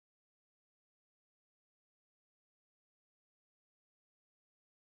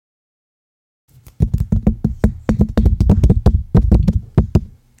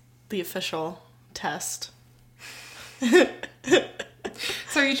the official test.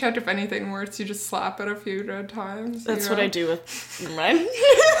 So you checked if anything works, you just slap it a few good times. That's what I do with mine.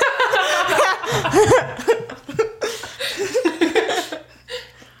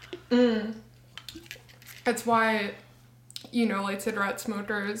 That's why, like cigarette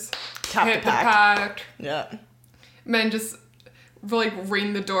smokers Tap hit the pack. Yeah. Men just like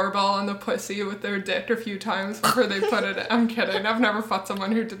ring the doorbell on the pussy with their dick a few times before they put it in. I'm kidding. I've never fucked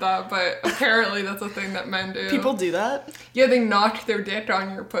someone who did that, but apparently that's a thing that men do. People do that? Yeah, they knock their dick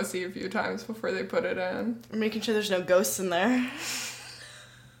on your pussy a few times before they put it in. Making sure there's no ghosts in there.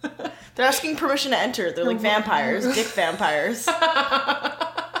 They're asking permission to enter. They're like vampires, dick vampires.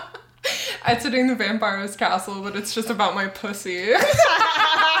 Exiting the vampire's castle, but it's just about my pussy.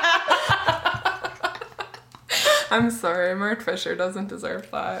 I'm sorry, Mark Fisher doesn't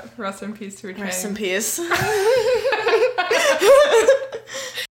deserve that. Rest in peace to a king. Rest in peace. I'm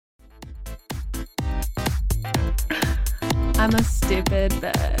a stupid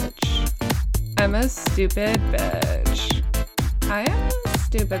bitch. I'm a stupid bitch. I am a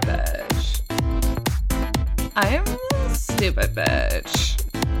stupid bitch. I am a stupid bitch.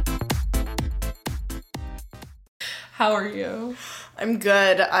 How are you? I'm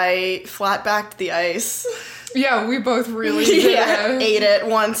good. I flat backed the ice. Yeah, we both really did. Yeah, ate it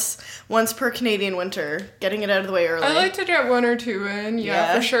once per Canadian winter. Getting it out of the way early. I like to get 1 or 2 in,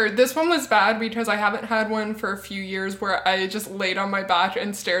 yeah, for sure. This one was bad because I haven't had one for a few years where I just laid on my back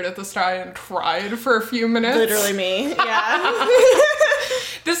and stared at the sky and cried for a few minutes. Literally me, yeah.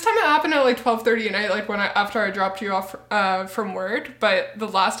 This time it happened at like 12:30 at night, like after I dropped you off from work. But the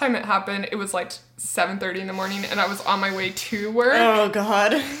last time it happened, it was like 7:30 in the morning, and I was on my way to work. Oh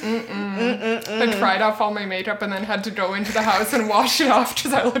God. I cried off all my makeup and then had to go into the house and wash it off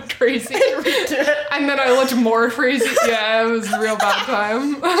because I looked crazy. And then I looked more crazy. Yeah, it was a real bad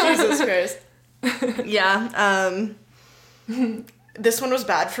time. Jesus Christ. Yeah. This one was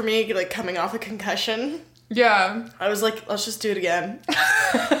bad for me, like coming off a concussion. Yeah. I was like, let's just do it again.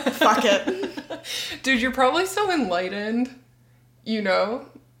 Fuck it. Dude, you're probably so enlightened,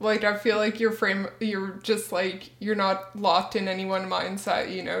 Like, I feel like you're just, like, you're not locked in any one mindset,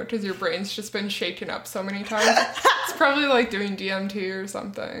 because your brain's just been shaken up so many times. It's probably like doing DMT or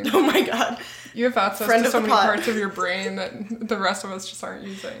something. Oh my God. You have access to so many parts of your brain that the rest of us just aren't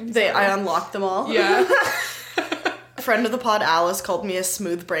using. I unlocked them all. Yeah. Friend of the pod, Alice, called me a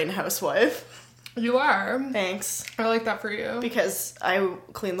smooth brain housewife. You are. Thanks. I like that for you. Because I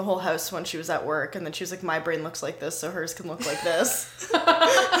cleaned the whole house when she was at work, and then she was like, my brain looks like this, so hers can look like this.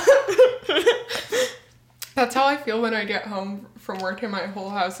 That's how I feel when I get home from work and my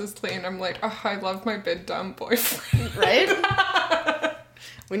whole house is clean. I'm like, oh, I love my big dumb boyfriend. Right?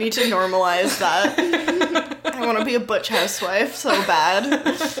 We need to normalize that. I want to be a butch housewife so bad.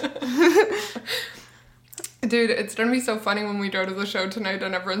 Dude, it's gonna be so funny when we go to the show tonight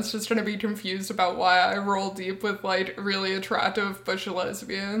and everyone's just gonna be confused about why I roll deep with, like, really attractive butch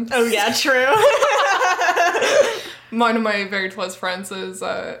lesbians. Oh, yeah, true. One of my very close friends is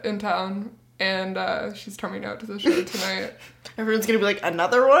in town, and she's coming out to the show tonight. Everyone's gonna be like,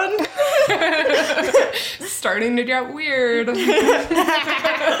 another one? Starting to get weird.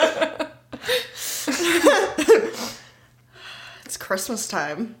 It's Christmas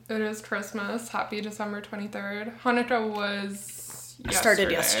time. It is Christmas. Happy December 23rd. Hanukkah was yesterday.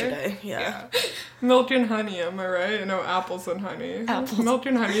 Started yesterday, yeah. Milk and honey, am I right? No, apples and honey. Apples. Milk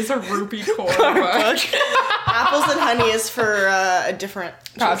and honey is a rupee core book. Apples and honey is for a different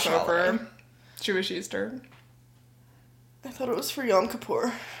Passover. Jewish Easter. I thought it was for Yom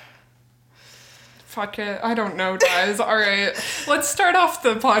Kippur. Fuck it. I don't know, guys. All right. Let's start off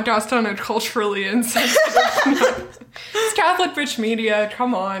the podcast on a culturally insensitive note. It's Catholic Bitch Media.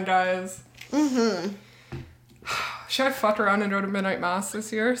 Come on, guys. Mm-hmm. Should I fuck around and go to midnight mass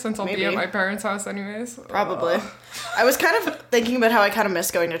this year since I'll be at my parents' house anyways? Probably. I was kind of thinking about how I kind of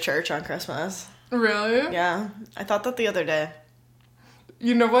miss going to church on Christmas. Really? Yeah. I thought that the other day.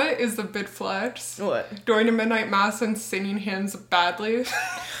 You know what is the bit flex? What? Going to midnight mass and singing hymns badly.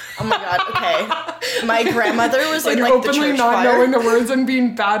 Oh my God, okay. My grandmother was in, like, the church openly not choir. knowing the words and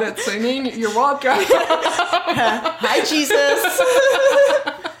being bad at singing. You're welcome. Hi, Jesus.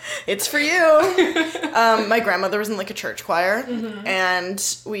 It's for you. My grandmother was in, like, a church choir, and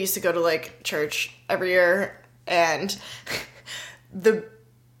we used to go to, like, church every year, and the,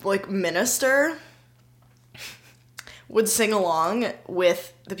 like, minister would sing along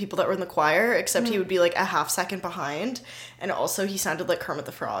with the people that were in the choir, except he would be, like, a half second behind, and also he sounded like Kermit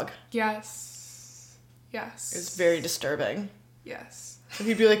the Frog. Yes. Yes. It was very disturbing. Yes. And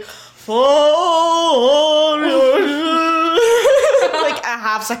he'd be like, like a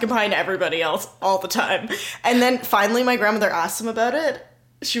half second behind everybody else all the time. And then finally my grandmother asked him about it.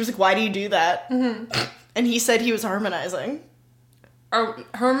 She was like, why do you do that? Mm-hmm. And he said he was harmonizing. Oh,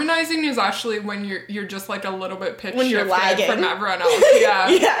 harmonizing is actually when you're just like a little bit pitch when you're shifted lagging from everyone else. Yeah.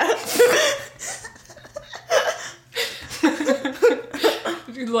 Yeah.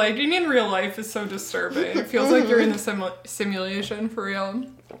 Lagging in real life is so disturbing. It feels like you're in a simulation for real.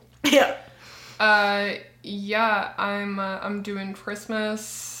 Yeah. Yeah, I'm doing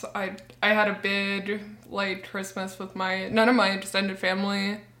Christmas. I had a big like Christmas with none of my extended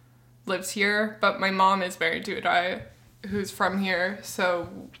family lives here, but my mom is married to a guy who's from here, so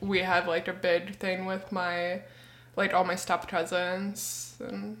we had like a big thing with my like all my step cousins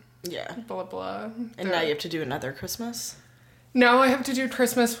and yeah, blah blah. And now you have to do another Christmas? Now I have to do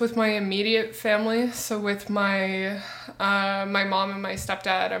Christmas with my immediate family, so with my my mom and my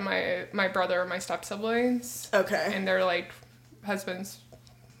stepdad and my brother and my step siblings. Okay. And they're like husbands,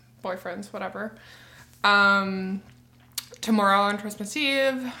 boyfriends, whatever. Tomorrow on Christmas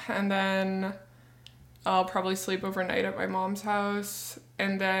Eve, and then I'll probably sleep overnight at my mom's house.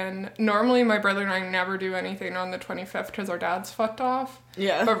 And then normally my brother and I never do anything on the 25th because our dad's fucked off.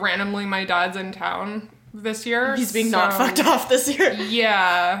 Yeah. But randomly my dad's in town this year. He's being not fucked off this year.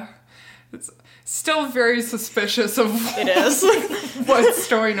 Yeah. It's still very suspicious of it is. what's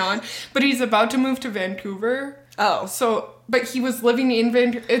going on. But he's about to move to Vancouver. Oh. So, but he was living in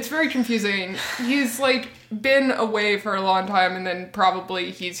Vancouver. It's very confusing. He's like been away for a long time, and then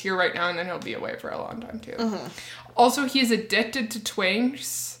probably he's here right now, and then he'll be away for a long time too. Mm-hmm. Also, he's addicted to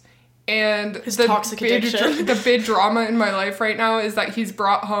twinks. And his toxic addiction. The big drama in my life right now is that he's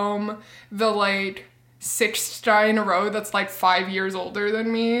brought home the like 6th guy in a row that's like 5 years older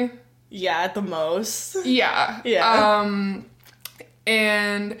than me. Yeah, at the most. Yeah. Yeah.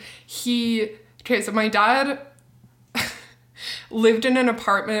 And so my dad lived in an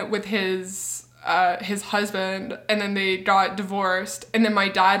apartment with his husband, and then they got divorced, and then my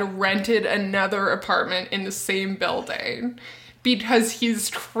dad rented another apartment in the same building. Because he's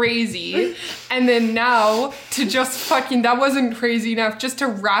crazy. And then now, to just fucking, that wasn't crazy enough, just to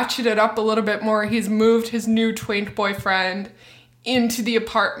ratchet it up a little bit more, he's moved his new twink boyfriend into the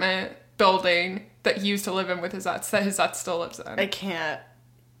apartment building that he used to live in with his ex, that his ex still lives in. I can't.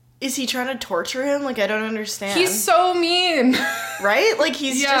 Is he trying to torture him? Like, I don't understand. He's so mean. Right? Like,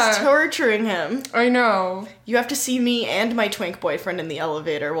 he's just torturing him. I know. You have to see me and my twink boyfriend in the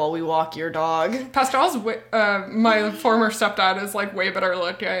elevator while we walk your dog. Pascal's, my former stepdad is, like, way better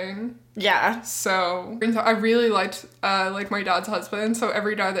looking. Yeah. So, I really liked, my dad's husband, so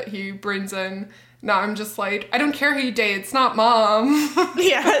every guy that he brings in, now I'm just like, I don't care who you date, it's not mom.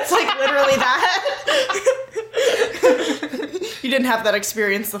 Yeah, it's like literally that. You didn't have that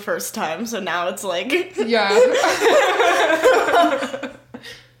experience the first time, so now it's like... Yeah.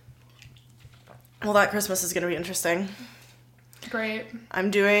 Well, that Christmas is going to be interesting. Great. I'm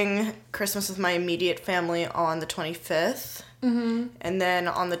doing Christmas with my immediate family on the 25th. Mm-hmm. And then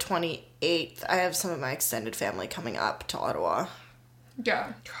on the 28th, I have some of my extended family coming up to Ottawa.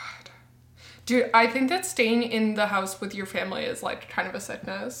 Yeah. God. Dude, I think that staying in the house with your family is, like, kind of a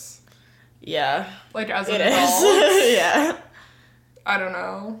sickness. Yeah. Like, as an adult. Yeah. I don't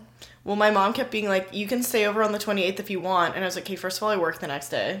know. Well, my mom kept being like, you can stay over on the 28th if you want. And I was like, okay, first of all, I work the next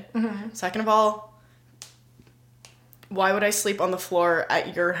day. Mm-hmm. Second of all, why would I sleep on the floor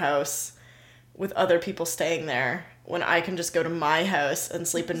at your house with other people staying there when I can just go to my house and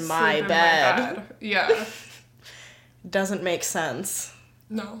sleep in my bed? Yeah. Doesn't make sense.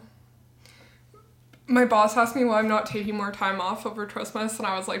 No. My boss asked me why I'm not taking more time off over Christmas, and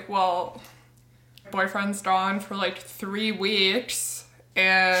I was like, well, boyfriend's gone for like 3 weeks,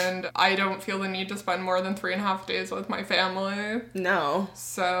 and I don't feel the need to spend more than 3.5 days with my family. No.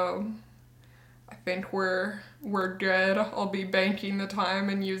 So I think we're good. I'll be banking the time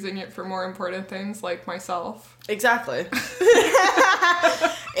and using it for more important things like myself. Exactly.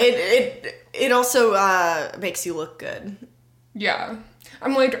 It also makes you look good. Yeah.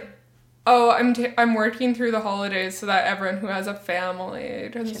 I'm like, oh, I'm working through the holidays so that everyone who has a family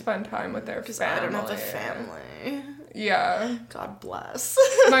can spend time with their family. Because I don't have a family. Yeah. God bless.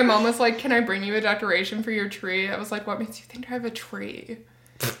 My mom was like, can I bring you a decoration for your tree? I was like, what makes you think I have a tree?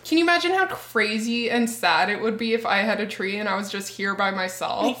 Can you imagine how crazy and sad it would be if I had a tree and I was just here by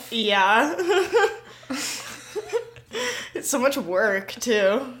myself? Yeah. It's so much work,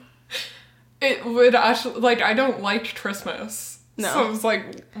 too. It would actually, like, I don't like Christmas. No. So I was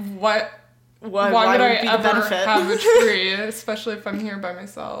like, what? Why would I ever have a tree, especially if I'm here by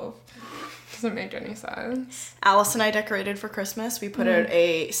myself? Doesn't make any sense. Alice and I decorated for Christmas. We put out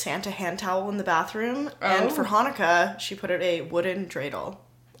a Santa hand towel in the bathroom. And for Hanukkah, she put out a wooden dreidel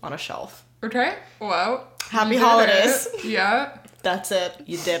on a shelf. Okay. Wow. Happy holidays. Yeah. That's it.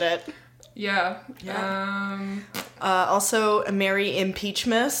 You did it. Yeah. Also, a Merry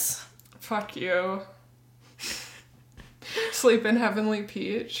Impeachmas. Fuck you. Sleep in Heavenly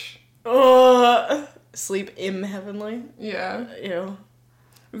Peach. Sleep im heavenly. Yeah. Ew.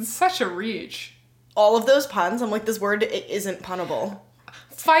 It's such a reach. All of those puns, I'm like, this word isn't punnable.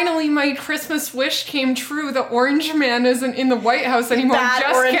 Finally, my Christmas wish came true. The orange man isn't in the White House anymore. That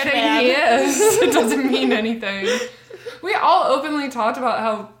Just orange kidding, man. he is. It doesn't mean anything. We all openly talked about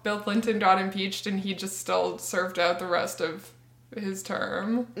how Bill Clinton got impeached and he just still served out the rest of his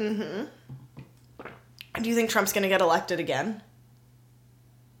term. Mm-hmm. Do you think Trump's gonna get elected again?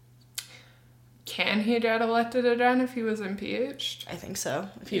 Can he get elected again if he was impeached? I think so.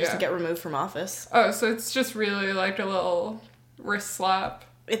 If he doesn't get removed from office. Oh, so it's just really like a little wrist slap.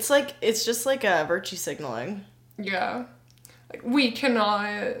 It's just like a virtue signaling. Yeah. Like, we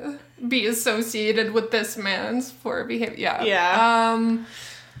cannot be associated with this man's poor behavior. Yeah. Yeah.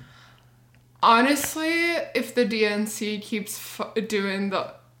 Honestly, if the DNC keeps doing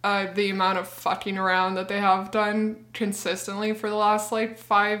the amount of fucking around that they have done consistently for the last,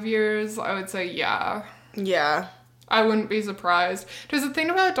 5 years, I would say yeah. Yeah. I wouldn't be surprised. Because the thing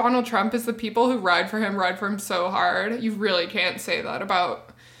about Donald Trump is the people who ride for him so hard. You really can't say that about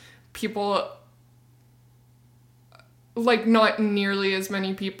people. Not nearly as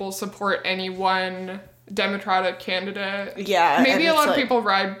many people support any one Democratic candidate. Yeah. Maybe a lot of people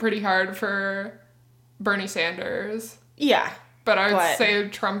ride pretty hard for Bernie Sanders. Yeah. But I would say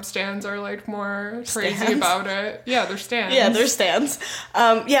Trump stands are, more crazy about it. Yeah, they're stands. Yeah, they're stands.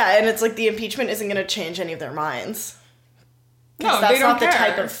 Yeah, and it's the impeachment isn't going to change any of their minds. No, that's they don't not the care.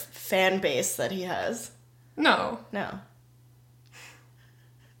 type of fan base that he has. No.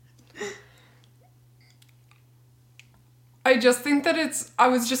 I just think that I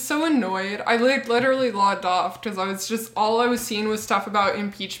was just so annoyed. I literally logged off because all I was seeing was stuff about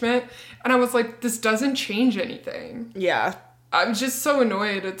impeachment. And I was like, this doesn't change anything. Yeah. I was just so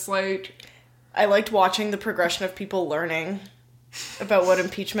annoyed. It's I liked watching the progression of people learning about what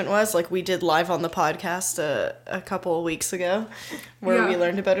impeachment was. We did live on the podcast a couple of weeks ago where we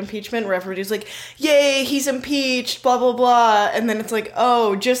learned about impeachment, where everybody was like, yay, he's impeached, blah, blah, blah. And then it's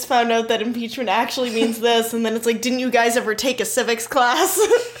oh, just found out that impeachment actually means this. And then it's didn't you guys ever take a civics class?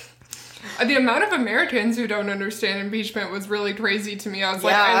 The amount of Americans who don't understand impeachment was really crazy to me. I was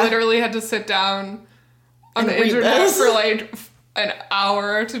Yeah. I literally had to sit down on the read internet this. for an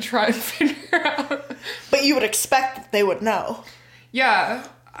hour to try and figure out. But you would expect that they would know. Yeah.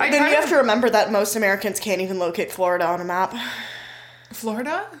 Then you have to remember that most Americans can't even locate Florida on a map.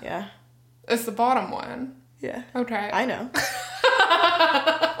 Florida? Yeah. It's the bottom one. Yeah. Okay. I know.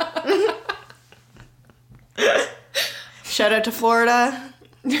 Shout out to Florida.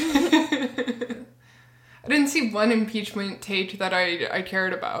 I didn't see one impeachment take that I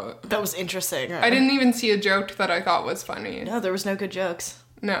cared about. That was interesting. Right? I didn't even see a joke that I thought was funny. No, there was no good jokes.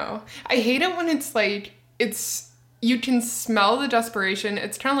 No. I hate it when it's you can smell the desperation.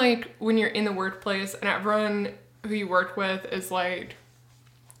 It's kind of like when you're in the workplace and everyone who you work with is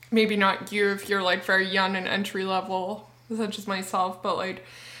maybe not you if you're very young and entry level, such as myself, but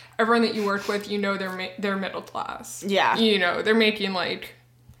everyone that you work with, they're middle class. Yeah. They're making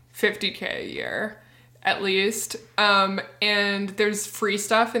 $50K a year at least. And there's free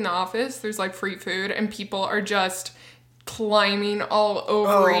stuff in the office. There's free food and people are just climbing all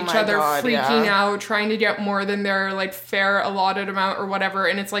over each other, freaking out, trying to get more than their fair allotted amount or whatever.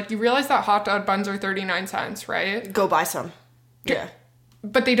 And it's you realize that hot dog buns are 39 cents, right? Go buy some. Yeah.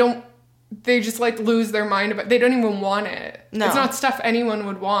 But they just lose their mind about, they don't even want it. No. It's not stuff anyone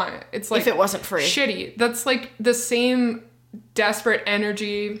would want. It's if it wasn't free. Shitty. That's the same desperate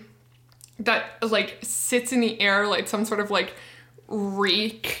energy that sits in the air some sort of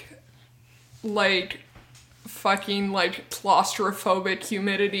reek, fucking claustrophobic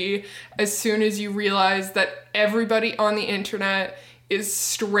humidity as soon as you realize that everybody on the internet is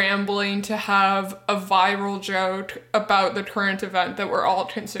scrambling to have a viral joke about the current event that we're all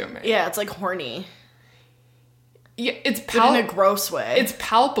consuming. Yeah, it's horny. Yeah, it's but in a gross way. It's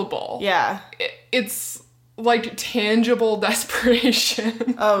palpable. Yeah. It's tangible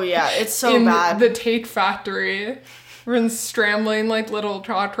desperation. Oh yeah, it's so in bad. The Take Factory. We're scrambling little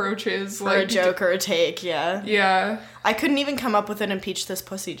cockroaches. For a joke or a take, yeah. Yeah. I couldn't even come up with an impeach this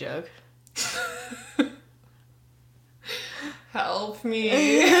pussy joke. Help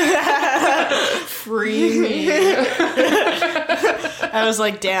me. Free me. I was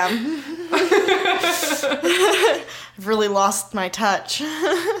damn. I've really lost my touch.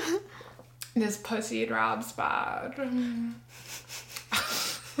 This pussy drops bad.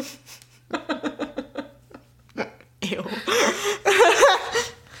 Ew.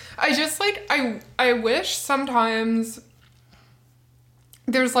 I just, like, I wish sometimes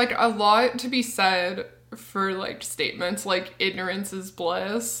there's, like, a lot to be said for, like, statements like ignorance is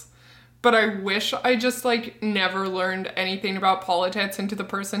bliss. But I wish I just, like, never learned anything about politics. And to the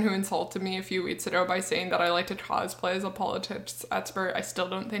person who insulted me a few weeks ago by saying that I like to cosplay as a politics expert, I still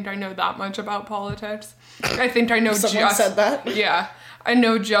don't think I know that much about politics. I think I know Someone said that? Yeah. I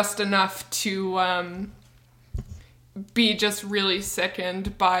know just enough to be just really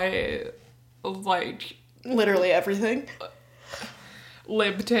sickened by, like... Literally everything.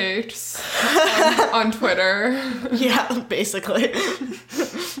 Lib takes on Twitter. Yeah, basically.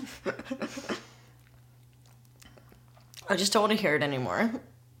 I just don't want to hear it anymore.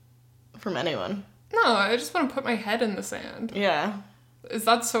 From anyone. No, I just want to put my head in the sand. Yeah. Is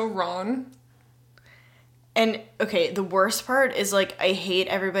that so wrong? And, okay, the worst part is, like, I hate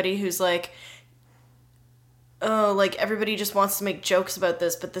everybody who's like, oh, like, everybody just wants to make jokes about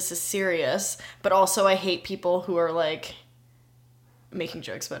this, but this is serious. But also I hate people who are, like, making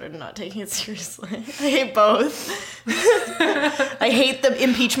jokes about it and not taking it seriously. I hate both. I hate the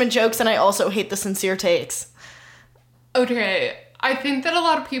impeachment jokes, and I also hate the sincere takes. Okay, I think that a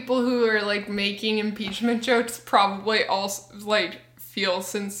lot of people who are, like, making impeachment jokes probably also, like, feel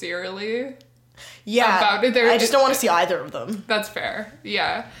sincerely about it. I just don't want to see either of them. That's fair,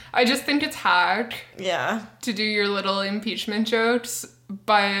 yeah. I just think it's hack Yeah. to do your little impeachment jokes,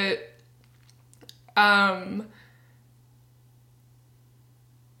 but,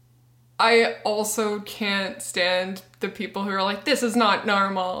 I also can't stand the people who are like, this is not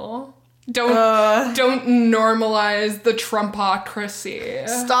normal. Don't normalize the Trumpocracy.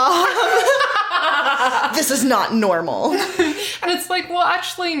 Stop. This is not normal. And it's like, well,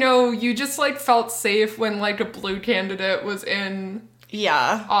 actually, no, you just, like, felt safe when, like, a blue candidate was in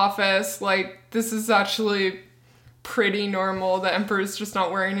office. Like, this is actually pretty normal. The emperor's just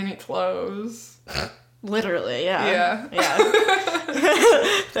not wearing any clothes. Literally, yeah. Yeah.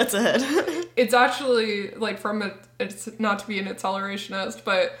 That's it. It's actually, like, it's not to be an accelerationist,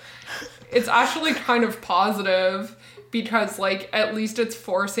 but it's actually kind of positive because, like, at least it's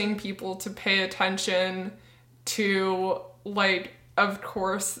forcing people to pay attention to, like, of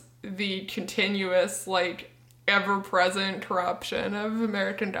course, the continuous, like, ever-present corruption of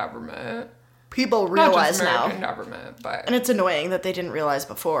American government. People realize Not just American now. government, but... And it's annoying that they didn't realize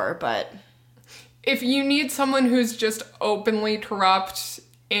before, but... If you need someone who's just openly corrupt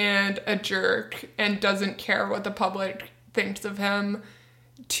and a jerk and doesn't care what the public thinks of him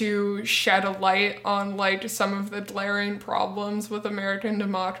to shed a light on, like, some of the glaring problems with American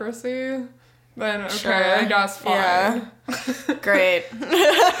democracy, then okay, Sure. I guess fine. Yeah. Great.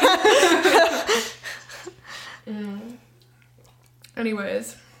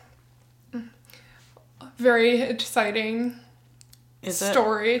 Anyways, very exciting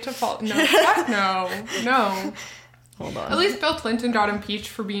story to follow. No, fuck no. Hold on. At least Bill Clinton got impeached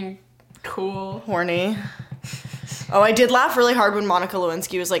for being cool. Horny. Oh, I did laugh really hard when Monica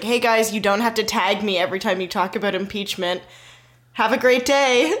Lewinsky was like, hey guys, you don't have to tag me every time you talk about impeachment. Have a great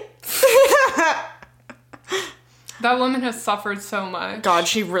day. That woman has suffered so much. God,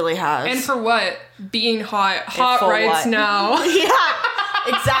 she really has. And for what? Being hot. Hot rights now. Yeah,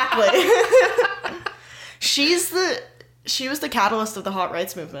 exactly. She was the catalyst of the hot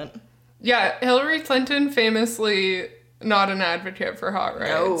rights movement. Yeah, Hillary Clinton famously not an advocate for hot rights.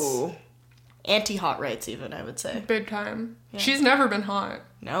 No. Anti-hot rights even, I would say. Big time. Yeah. She's never been hot.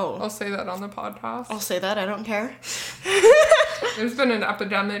 No. I'll say that on the podcast. I'll say that, I don't care. There's been an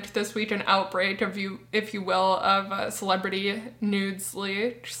epidemic this week, an outbreak, if you will, of celebrity nudes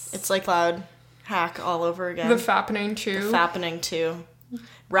leaks. It's like loud hack all over again. The Fappening 2. The Fappening 2.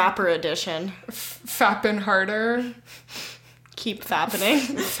 Rapper edition. Fapping harder. Keep fappening.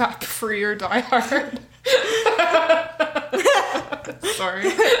 Fap free or die hard.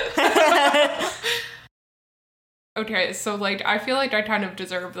 Sorry. Okay, so, like, I feel like I kind of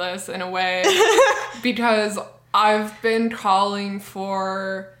deserve this in a way because I've been calling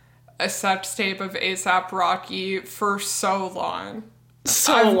for a sex tape of A$AP Rocky for so long.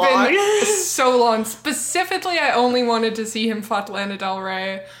 So long. So long. Specifically, I only wanted to see him fuck Lana Del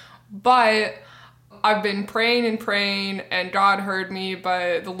Rey, but I've been praying and God heard me,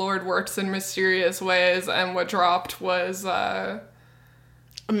 but the Lord works in mysterious ways, and what dropped was a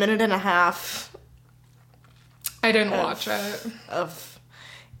minute and a half. I didn't watch it. Of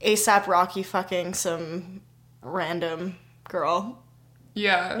A$AP Rocky fucking some random girl.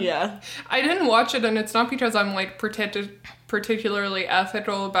 Yeah. Yeah. I didn't watch it, and it's not because I'm, like, particularly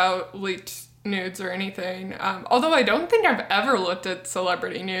ethical about leaked nudes or anything. Although I don't think I've ever looked at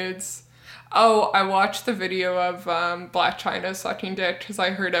celebrity nudes. Oh, I watched the video of Black China sucking dick because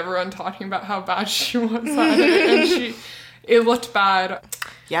I heard everyone talking about how bad she was at it, and it looked bad.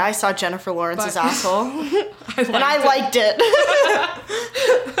 Yeah, I saw Jennifer Lawrence's asshole. I liked it.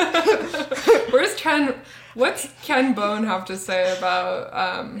 Where's Ken? What's Ken Bone have to say about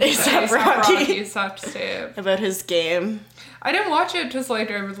A$AP Rocky? ASAP tape? About his game. I didn't watch it because,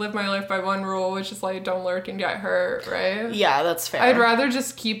 like, I would live my life by one rule, which is, like, don't lurk and get hurt, right? Yeah, that's fair. I'd rather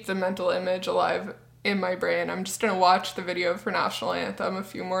just keep the mental image alive in my brain. I'm just gonna watch the video for National Anthem a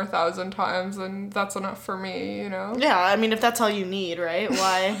few more thousand times, and that's enough for me, you know? Yeah, I mean, if that's all you need, right?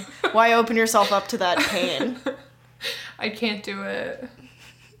 Why open yourself up to that pain? I can't do it.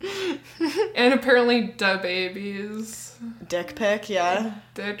 And apparently DaBaby's Dick pic, yeah.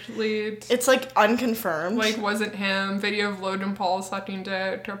 dick lead. It's, like, unconfirmed. Like, wasn't him. Video of Logan Paul sucking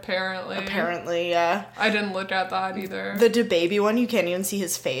dick, apparently. Apparently, yeah. I didn't look at that either. The DaBaby one, you can't even see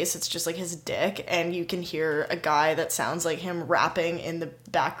his face. It's just, like, his dick, and you can hear a guy that sounds like him rapping in the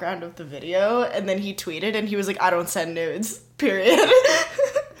background of the video, and then he tweeted, and he was like, I don't send nudes, period.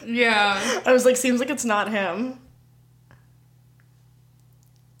 Yeah. I was like, seems like it's not him.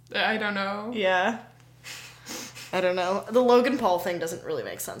 I don't know. Yeah. I don't know. The Logan Paul thing doesn't really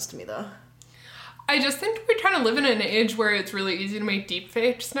make sense to me, though. I just think we're trying to live in an age where it's really easy to make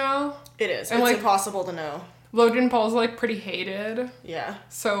deepfakes now. It is. And, It's like, impossible to know. Logan Paul's, like, pretty hated. Yeah.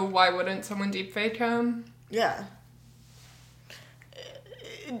 So why wouldn't someone deepfake him? Yeah.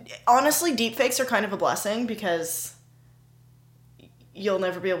 Honestly, deepfakes are kind of a blessing because you'll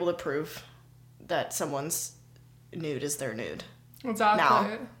never be able to prove that someone's nude is their nude. Exactly.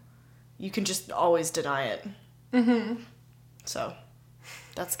 Now. You can just always deny it. Mm-hmm. So,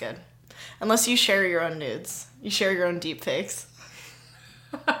 that's good. Unless you share your own nudes. You share your own deepfakes.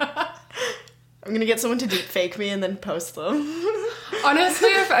 I'm gonna get someone to deepfake me and then post them. Honestly,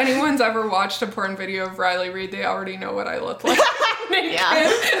 if anyone's ever watched a porn video of Riley Reid, they already know what I look like.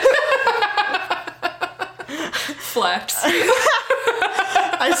 Yeah. Flex.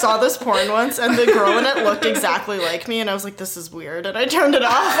 I saw this porn once, and the girl in it looked exactly like me, and I was like, this is weird, and I turned it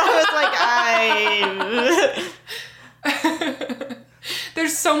off. I was like,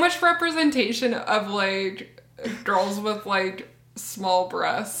 There's so much representation of, like, girls with, like, small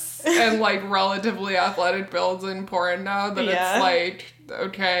breasts and, like, relatively athletic builds in porn now that Yeah. it's like,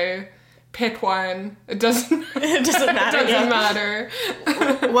 okay, pick one. It doesn't matter. It doesn't matter. It doesn't Yeah. matter.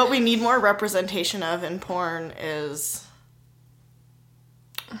 What we need more representation of in porn is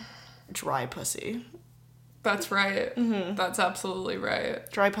dry pussy. That's right. Mm-hmm. That's absolutely right.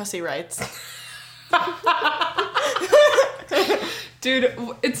 Dry pussy rights. Dude,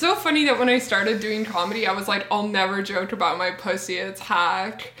 it's so funny that when I started doing comedy, I was like, I'll never joke about my pussy, it's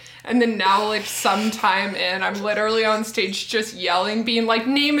hack. And then now, like, sometime in, I'm literally on stage just yelling, being like,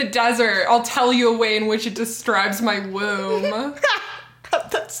 name a desert, I'll tell you a way in which it describes my womb.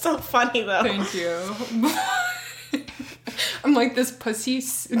 That's so funny, though. Thank you. I'm like, this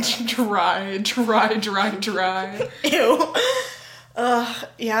pussy's dry. Ew.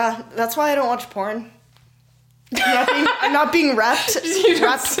 Yeah, that's why I don't watch porn. I'm not being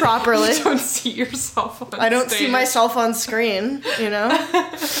repped properly. You don't see yourself on I don't stage. see myself on screen, you know?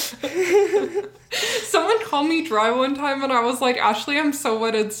 Someone called me dry one time and I was like, Ashley, I'm so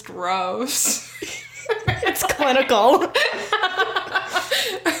what, it's gross. It's clinical.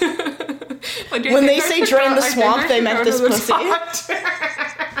 Like, When they say drain the swamp, they meant this pussy.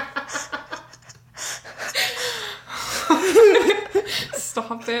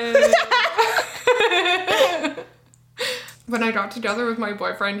 Stop it. When I got together with my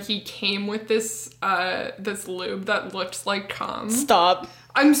boyfriend, he came with this this lube that looked like cum. Stop.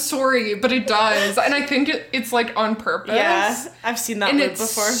 I'm sorry, but it does. And I think it's like on purpose. Yeah, I've seen that and lube it's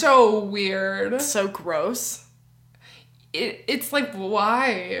before. so weird. So gross. It's like,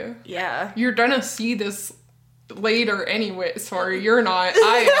 why? Yeah. You're gonna see this later anyway. Sorry, you're not.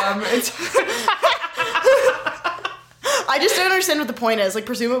 I am. It's I just don't understand what the point is. Like,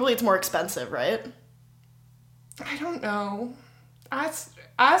 presumably it's more expensive, right? I don't know. Ask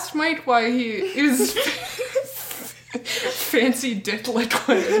Mike why he is fancy dick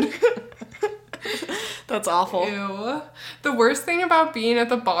liquid. That's awful. Ew. The worst thing about being at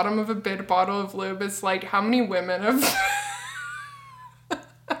the bottom of a big bottle of lube is like how many women have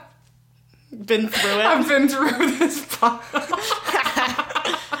Been through it. I've been through this bottle.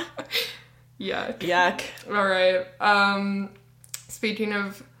 Yuck. Yuck. All right. Speaking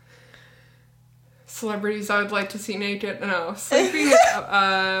of celebrities I would like to see naked. No, sleeping.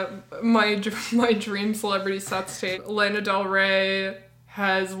 My dream celebrity sex tape. Lana Del Rey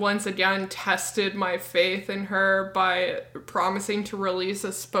has once again tested my faith in her by promising to release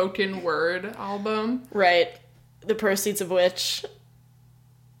a spoken word album. Right. The proceeds of which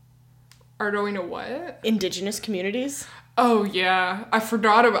are going to what? Indigenous communities. Oh yeah, I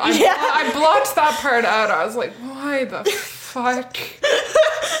forgot about. I blocked that part out. I was like, why the fuck?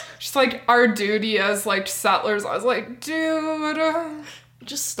 Just like our duty as like settlers. I was like, dude,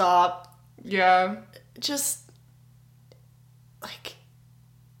 just stop. Yeah. Just like,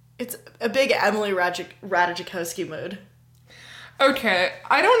 it's a big Emily Ratajkowski mood. Okay,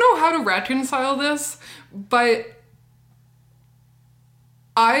 I don't know how to reconcile this, but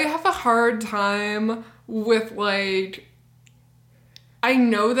I have a hard time with, like, I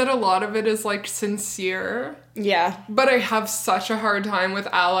know that a lot of it is, like, sincere. Yeah. But I have such a hard time with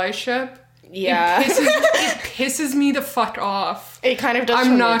allyship. Yeah. It pisses me the fuck off. It kind of does.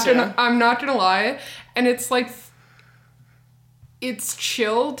 I'm not gonna lie. And it's, like, it's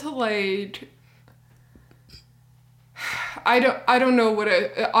chill to, like, I don't know what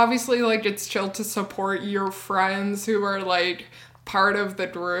obviously, like, it's chill to support your friends who are, like, part of the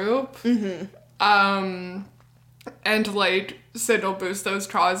group. Mm-hmm. And, like, so it'll boost those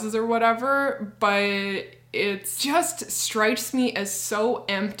causes or whatever, but it just strikes me as so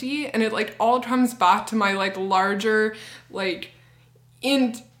empty, and it, like, all comes back to my, like, larger, like,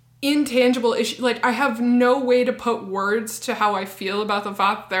 intangible issue. Like, I have no way to put words to how I feel about the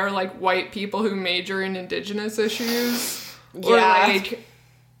fact there are, like, white people who major in Indigenous issues. Yeah. Or, like,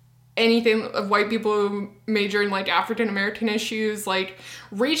 anything of white people who major in, like, African American issues. Like,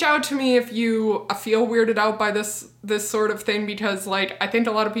 reach out to me if you feel weirded out by this sort of thing, because, like, I think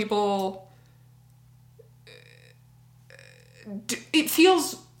a lot of people, it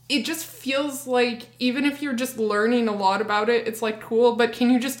just feels like, even if you're just learning a lot about it, it's, like, cool, but can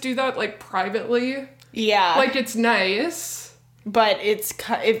you just do that, like, privately? Yeah. Like, it's nice. But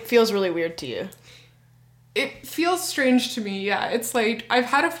it feels really weird to you. It feels strange to me, yeah. It's, like, I've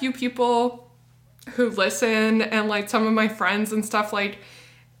had a few people who listen, and, like, some of my friends and stuff, like,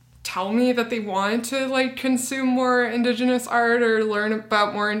 tell me that they want to, like, consume more Indigenous art or learn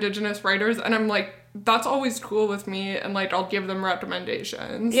about more Indigenous writers, and I'm like, that's always cool with me, and, like, I'll give them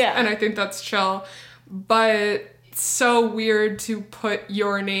recommendations. Yeah. And I think that's chill. But it's so weird to put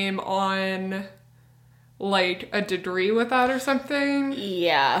your name on, like, a degree with that or something.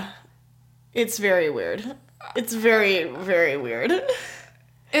 Yeah. It's very weird. It's very, very weird.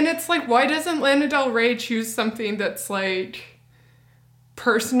 And it's like, why doesn't Lana Del Rey choose something that's, like,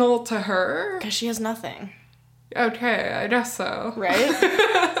 personal to her? Because she has nothing. Okay, I guess so. Right?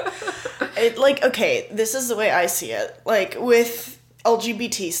 Okay, this is the way I see it. Like, with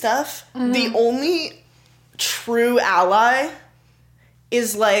LGBT stuff, mm-hmm. the only true ally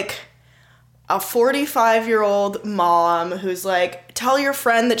is, like, a 45-year-old mom who's like, tell your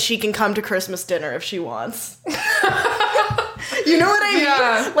friend that she can come to Christmas dinner if she wants. You know what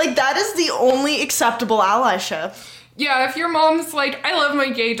I mean? Like, that is the only acceptable allyship. Yeah, if your mom's like, I love my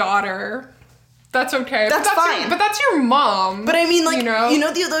gay daughter, that's okay. That's fine. But that's your mom. But I mean, like, you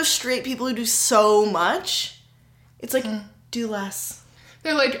know those straight people who do so much? It's like, do less.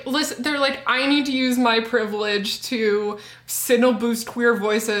 They're like, listen, I need to use my privilege to signal boost queer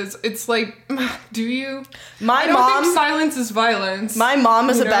voices. It's like, do you? I don't think silence is violence. My mom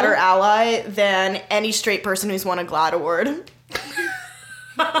is a better ally than any straight person who's won a GLAAD award.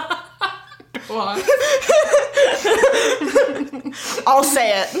 What? I'll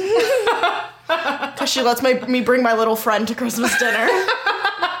say it. Because she lets me bring my little friend to Christmas dinner.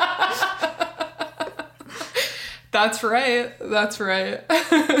 That's right. That's right.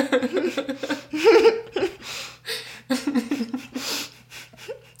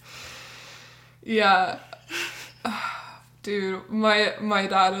 Yeah. Dude, my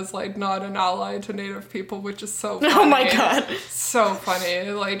dad is, like, not an ally to Native people, which is so funny. Oh my god. So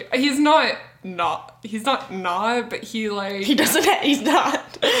funny. Like, he's not, but he, like... He's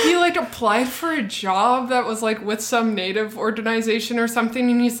not. He, like, applied for a job that was, like, with some Native organization or something,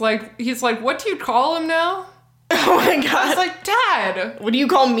 and he's like, what do you call him now? Oh my god. I was like, Dad. What do you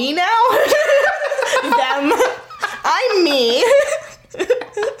call me now? Them. I'm me.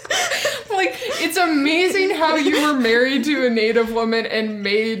 Like, it's amazing how you were married to a Native woman and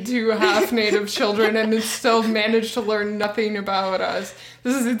made two half-Native children and still managed to learn nothing about us.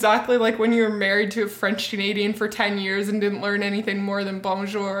 This is exactly like when you were married to a French-Canadian for 10 years and didn't learn anything more than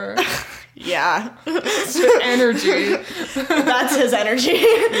bonjour. Yeah. It's just energy. That's his energy.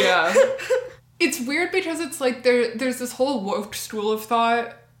 Yeah. It's weird because it's like there's this whole woke school of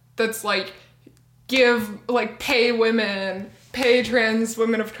thought that's like, pay women, pay trans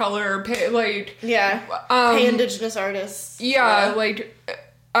women of color, pay, like... Yeah. Pay Indigenous artists. Yeah, like,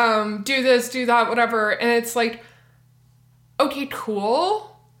 do this, do that, whatever. And it's like, okay,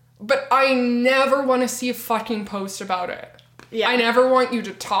 cool, but I never want to see a fucking post about it. Yeah. I never want you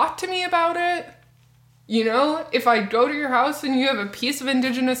to talk to me about it. You know, if I go to your house and you have a piece of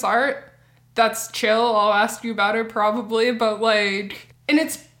Indigenous art, that's chill. I'll ask you about it probably, but like, and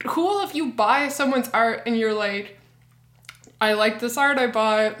it's cool if you buy someone's art and you're like, I like this art I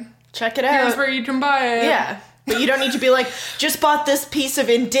bought. Check it out. Here's where you can buy it. Yeah. But you don't need to be like, just bought this piece of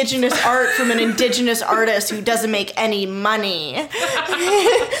Indigenous art from an Indigenous artist who doesn't make any money.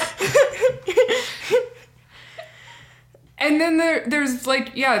 And then there's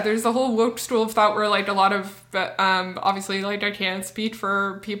like, yeah, there's the whole woke school of thought where like a lot of, obviously like I can't speak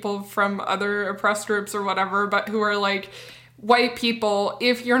for people from other oppressed groups or whatever, but who are like white people,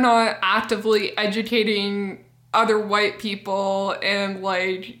 if you're not actively educating other white people and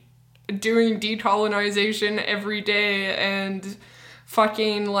like doing decolonization every day and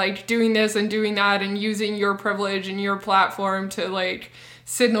fucking like doing this and doing that and using your privilege and your platform to like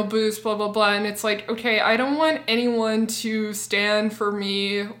signal boost, blah, blah, blah. And it's like, okay, I don't want anyone to stand for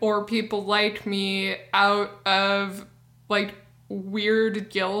me or people like me out of like weird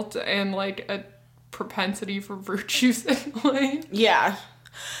guilt and like a propensity for virtue signaling. Yeah.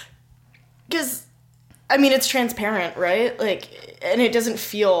 Because, I mean, it's transparent, right? Like, and it doesn't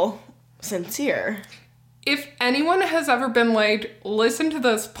feel sincere. If anyone has ever been like, listen to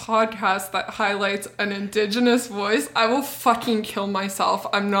this podcast that highlights an Indigenous voice, I will fucking kill myself.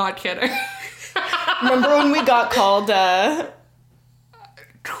 I'm not kidding. Remember when we got called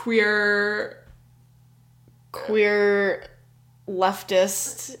queer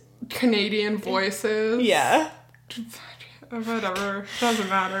leftist Canadian voices? Yeah. Whatever. Doesn't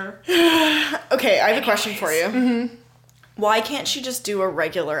matter. Okay, I have a question for you. Mm-hmm. Why can't she just do a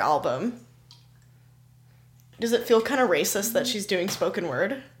regular album? Does it feel kind of racist that she's doing spoken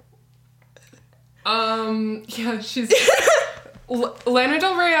word? Yeah, she's... Lana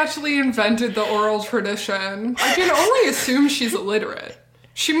Del Rey actually invented the oral tradition. I can only assume she's illiterate.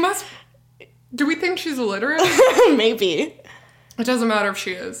 She must... Do we think she's illiterate? Maybe. It doesn't matter if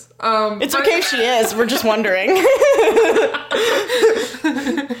she is. It's okay if she is. We're just wondering.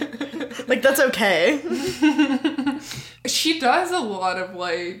 Like, that's okay. She does a lot of,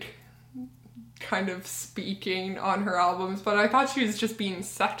 like... kind of speaking on her albums, but I thought she was just being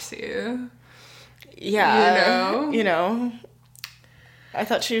sexy. Yeah. You know? I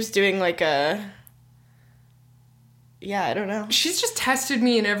thought she was doing like a... Yeah, I don't know. She's just tested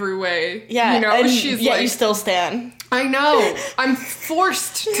me in every way. Yeah, you know, and she's yeah, like... you still stan. I know. I'm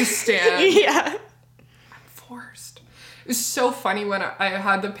forced to stand. Yeah. I'm forced. It was so funny when I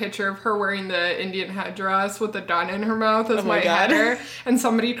had the picture of her wearing the Indian headdress with the gun in her mouth as my header, and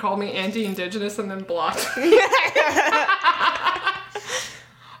somebody called me anti-Indigenous and then blocked me.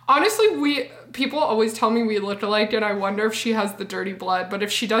 Honestly, people always tell me we look alike, and I wonder if she has the dirty blood, but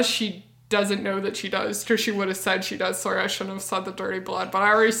if she does, she doesn't know that she does, because she would have said she does. Sorry, I shouldn't have said the dirty blood, but I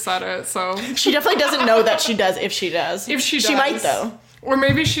already said it, so... She definitely doesn't know that she does, if she does. If she does. She might, though. Or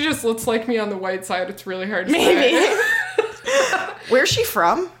maybe she just looks like me on the white side. It's really hard to say. Maybe. Where's she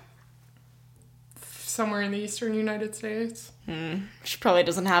from? Somewhere in the eastern United States. She probably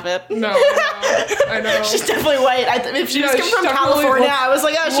doesn't have it. No, I know. She's definitely white. If she was from California, I was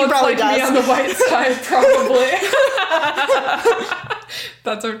like, oh, she probably does. Me on the white side, probably.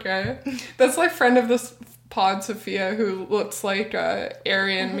 That's okay. That's like friend of this pod, Sophia, who looks like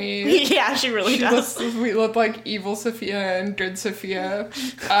Aryan me. Yeah, she really does. We look like evil Sophia and good Sophia.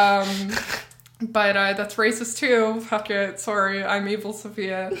 But that's racist too. Fuck it. Sorry, I'm evil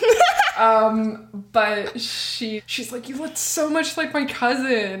Sophia. But she's like, you look so much like my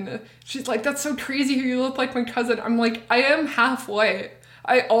cousin. She's like, that's so crazy how you look like my cousin. I'm like, I am half white.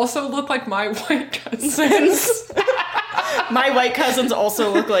 I also look like my white cousins. My white cousins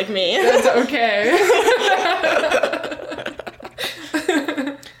also look like me. That's okay.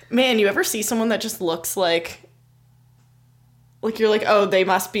 Man, you ever see someone that just looks like you're like, oh, they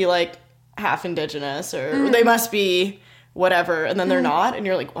must be like half Indigenous or they must be whatever, and then they're not, and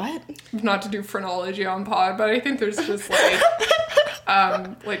you're like, what? Not to do phrenology on pod, but I think there's just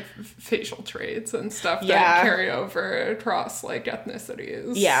like facial traits and stuff that carry over across like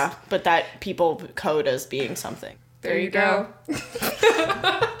ethnicities. Yeah, but that people code as being something. There you go.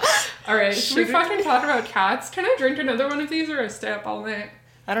 All right, should we fucking talk about cats? Can I drink another one of these or I stay up all night?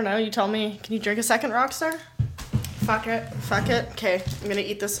 I don't know, you tell me. Can you drink a second, Rockstar? Fuck it. Fuck it? Okay, I'm gonna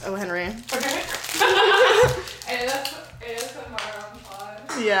eat this O. Henry. Okay. ASMR on pod.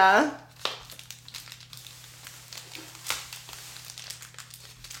 Yeah.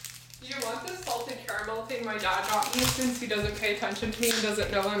 Do you want this salted caramel thing my dad got me since he doesn't pay attention to me and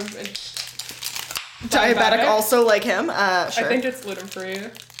doesn't know I'm Diabetic also like him? Sure. I think it's gluten-free.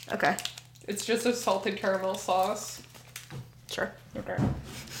 Okay. It's just a salted caramel sauce. Sure. Okay.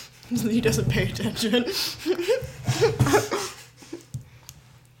 He doesn't pay attention.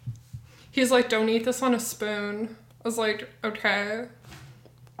 He's like, don't eat this on a spoon. I was like, okay.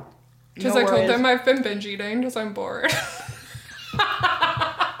 Because No I told worries. them I've been binge eating because I'm bored.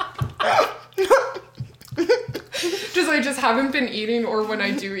 Because I just haven't been eating, or when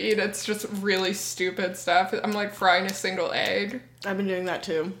I do eat, it's just really stupid stuff. I'm like frying a single egg. I've been doing that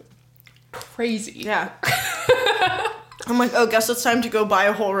too. Crazy. Yeah. I'm like, oh, guess it's time to go buy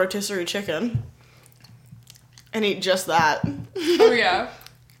a whole rotisserie chicken. And eat just that. Oh yeah.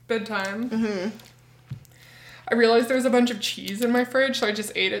 Bedtime. Mm-hmm. I realized there was a bunch of cheese in my fridge, so I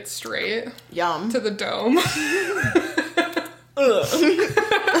just ate it straight Yum. to the dome. Ugh.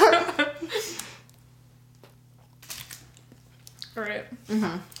 Alright.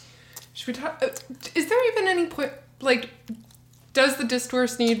 Mm-hmm. Should we talk? Is there even any point? Like, does the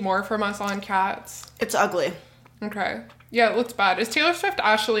discourse need more from us on Cats? It's ugly. Okay. Yeah, it looks bad. Is Taylor Swift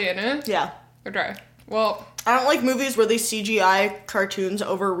actually in it? Yeah. Okay. Well. I don't like movies where they CGI cartoons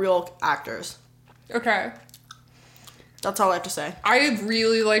over real actors. Okay. That's all I have to say. I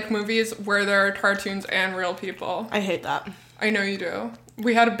really like movies where there are cartoons and real people. I hate that. I know you do.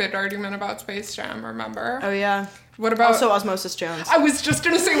 We had a big argument about Space Jam, remember? Oh, yeah. What about... Also Osmosis Jones. I was just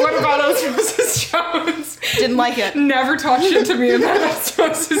gonna say, what about Osmosis Jones? Didn't like it. Never talk shit to me about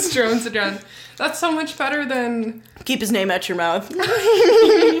Osmosis Jones again. That's so much better than... Keep his name out your mouth. It's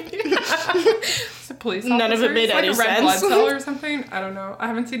a police officer. None of it made It's any like a red sense. blood cell or something. I don't know. I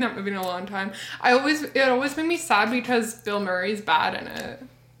haven't seen that movie in a long time. It always made me sad because Bill Murray's bad in it.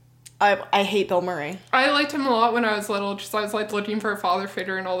 I hate Bill Murray. I liked him a lot when I was little, just I was like looking for a father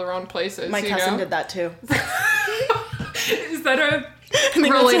figure in all the wrong places. My cousin did that too. Is that a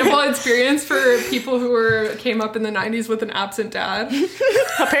think that's relatable experience for people who came up in the 90s with an absent dad?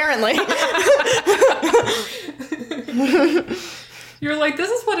 Apparently. You're like, this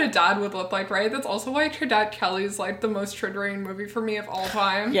is what a dad would look like, right? That's also why Cadet Kelly's like the most triggering movie for me of all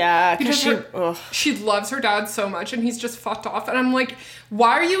time. Yeah, because she loves her dad so much and he's just fucked off. And I'm like,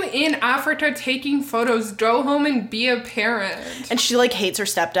 why are you in Africa taking photos? Go home and be a parent. And she like hates her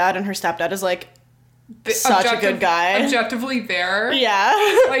stepdad, and her stepdad is like such a good guy. Objectively there. Yeah.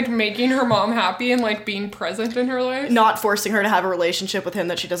 Like making her mom happy and like being present in her life. Not forcing her to have a relationship with him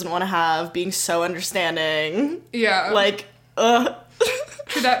that she doesn't want to have, being so understanding. Yeah. Like, ugh.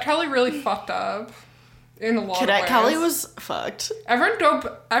 Cadet Kelly really fucked up in a lot of ways. Cadet Kelly was fucked.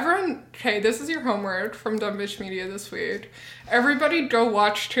 Okay, this is your homework from Dumb Bitch Media this week. Everybody go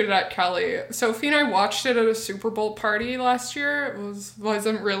watch Cadet Kelly. Sophie and I watched it at a Super Bowl party last year. It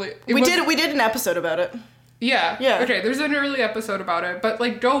wasn't really... We did an episode about it. Yeah. Yeah. Okay, there's an early episode about it, but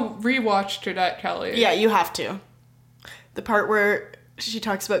like go rewatch Cadet Kelly. Yeah, you have to. The part where she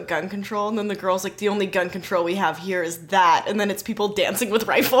talks about gun control, and then the girl's like, the only gun control we have here is that, and then it's people dancing with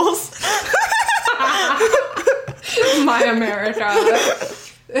rifles. My America.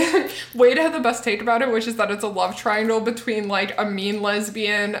 Wade had the best take about it, which is that it's a love triangle between like a mean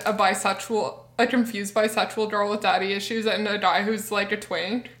lesbian, a confused bisexual girl with daddy issues, and a guy who's like a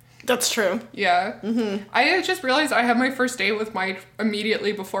twink. That's true. Yeah. Mm-hmm. I just realized I had my first date with Mike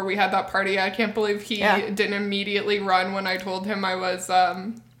immediately before we had that party. I can't believe he didn't immediately run when I told him I was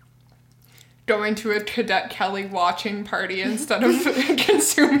going to a Cadet Kelly watching party instead of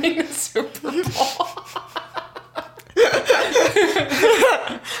consuming the Super Bowl.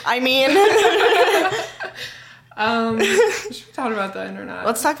 I mean... Should we talk about the internet?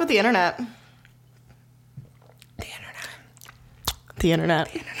 Let's talk about the internet. The internet.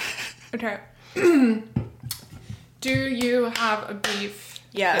 Okay. Do you have a beef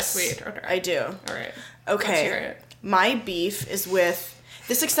Yes, this week? Okay. I do. All right. Okay. Let's hear it. My beef is with...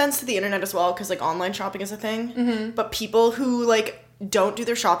 This extends to the internet as well, because, like, online shopping is a thing. Mm-hmm. But people who, like, don't do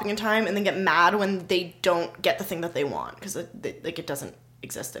their shopping in time and then get mad when they don't get the thing that they want, because, it doesn't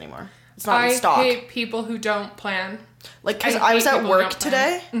exist anymore. It's not in stock. I hate people who don't plan. Like, because I was at work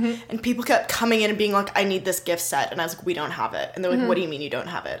today, and people kept coming in and being like, I need this gift set. And I was like, we don't have it. And they're like, what do you mean you don't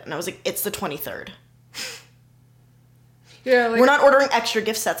have it? And I was like, it's the 23rd. Yeah, like... We're not ordering extra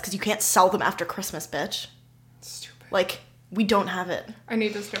gift sets because you can't sell them after Christmas, bitch. Stupid. Like, we don't have it. I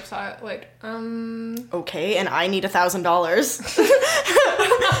need this gift set. Like, Okay, and I need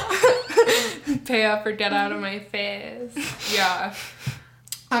 $1,000. Pay up or get out of my face. Yeah.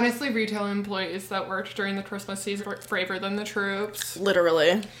 Honestly, retail employees that worked during the Christmas season were braver than the troops.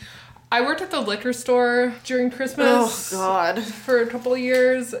 Literally. I worked at the liquor store during Christmas. Oh, God. For a couple of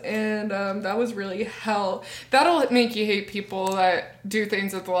years, and that was really hell. That'll make you hate people that do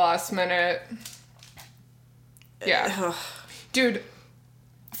things at the last minute. Yeah. Ugh. Dude,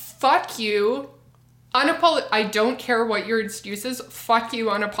 fuck you. I don't care what your excuse is. Fuck you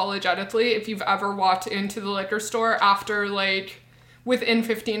unapologetically if you've ever walked into the liquor store after, like, within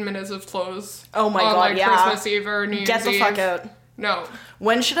 15 minutes of close. Oh my on, God, like, yeah. Christmas Eve or New Year's Get the Eve. fuck out. No.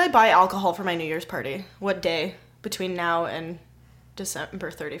 When should I buy alcohol for my New Year's party? What day between now and December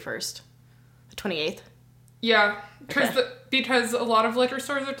 31st? The 28th? Yeah, Okay. because a lot of liquor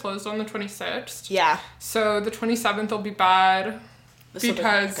stores are closed on the 26th. Yeah. So the 27th will be bad This'll be-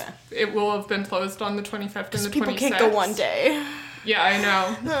 because okay. it will have been closed on the 25th and the 26th. People can't go one day. Yeah, I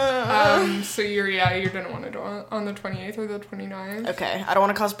know. So you're gonna want to do it on the 28th or the 29th. Okay, I don't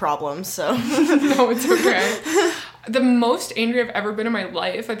want to cause problems, so. No, it's okay. The most angry I've ever been in my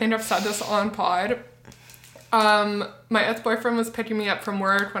life, I think I've said this on pod. My ex-boyfriend was picking me up from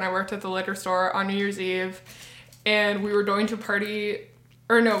work when I worked at the liquor store on New Year's Eve, and we were going to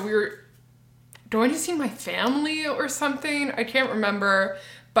we were going to see my family or something. I can't remember,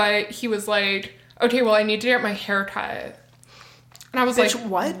 but he was like, okay, well, I need to get my hair cut. And I was Bitch, like,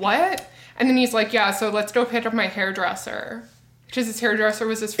 what? What? And then he's like, yeah, so let's go pick up my hairdresser. Because his hairdresser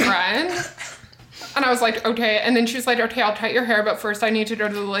was his friend. And I was like, okay. And then she was like, okay, I'll cut your hair, but first I need to go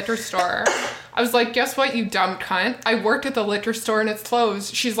to the liquor store. I was like, guess what, you dumb cunt? I worked at the liquor store and it's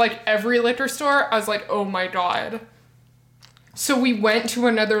closed. She's like, every liquor store? I was like, oh my God. So we went to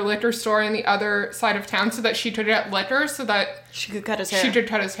another liquor store on the other side of town so that she could get liquor so that She could cut his hair. she could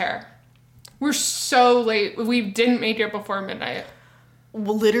cut his hair. We're so late. We didn't make it before midnight.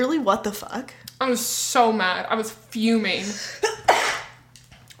 Well, literally, what the fuck? I was so mad. I was fuming.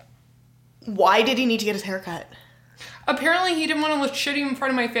 Why did he need to get his hair cut? Apparently he didn't want to look shitty in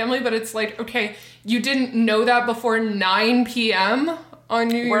front of my family, but it's like, okay, you didn't know that before 9 p.m. on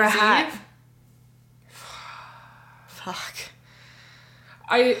New Wear a Year's hat. Eve? Fuck.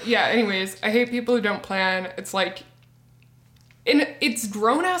 Anyways, I hate people who don't plan. It's like, and it's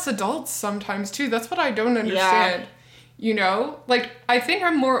grown-ass adults sometimes, too. That's what I don't understand. Yeah. You know? Like, I think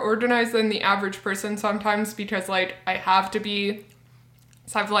I'm more organized than the average person sometimes because, like, I have to be...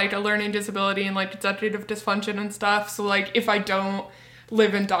 So I have, like, a learning disability and, like, executive dysfunction and stuff. So, like, if I don't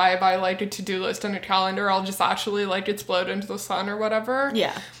live and die by, like, a to-do list and a calendar, I'll just actually, like, explode into the sun or whatever.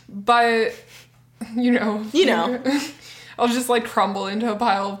 Yeah. But, you know. You know. I'll just, like, crumble into a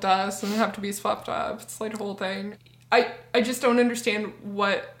pile of dust and have to be swept up. It's, like, a whole thing. I just don't understand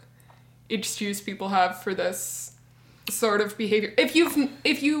what excuse people have for this sort of behavior. If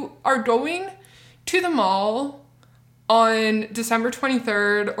you are going to the mall on December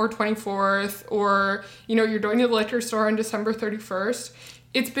 23rd or 24th, or, you know, you're going to the liquor store on December 31st,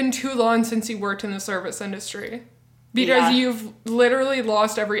 it's been too long since you worked in the service industry. Because you've literally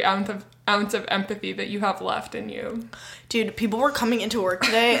lost every ounce of empathy that you have left in you. Dude, people were coming into work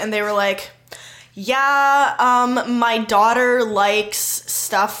today and they were like, yeah, my daughter likes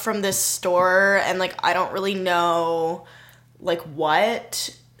stuff from this store and, like, I don't really know, like,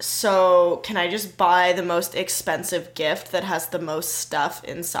 what. So can I just buy the most expensive gift that has the most stuff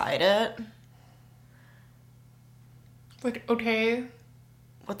inside it? Like, okay.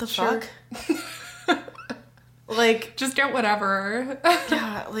 What the Sure. fuck? Like, Just get whatever.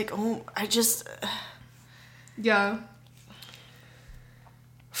 yeah, like, oh, I just... Yeah.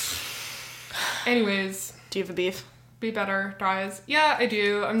 Anyways, Do you have a beef? be better, guys. Yeah, I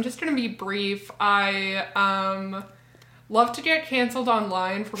do. I'm just gonna be brief. I love to get canceled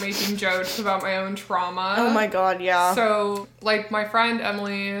online for making jokes about my own trauma. Oh my god, yeah. So, like, my friend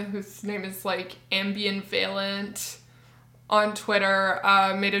Emily, whose name is, like, Ambienvalent on Twitter,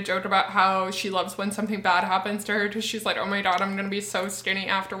 made a joke about how she loves when something bad happens to her because she's like, oh my god, I'm gonna be so skinny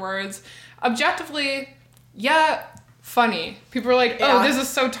afterwards. Objectively, yeah, funny. People are like, oh, Yeah. this is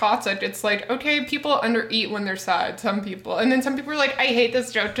so toxic. It's like, okay, people undereat when they're sad, some people. And then some people are like, I hate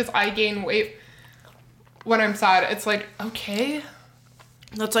this joke because I gain weight when I'm sad. It's like, okay.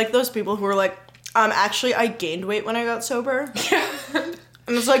 That's like those people who are like, actually, I gained weight when I got sober.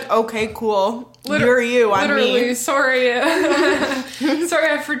 And it's like, okay, cool. You're you, I'm literally, me. sorry.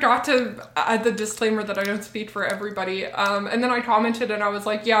 Sorry, I forgot to add the disclaimer that I don't speak for everybody. And then I commented and I was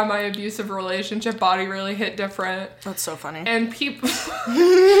like, yeah, my abusive relationship body really hit different. That's so funny. And people...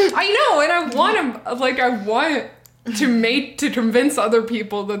 I know, and I want to convince other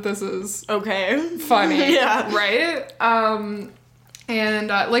people that this is Okay. funny. Yeah. Right? And,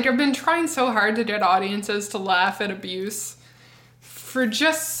 like, I've been trying so hard to get audiences to laugh at abuse for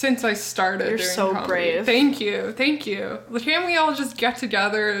just since I started. You're doing so comedy. brave. Thank you. Can't we all just get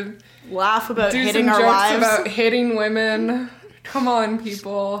together and Laugh about do hitting some our jokes wives. about hitting women? Come on,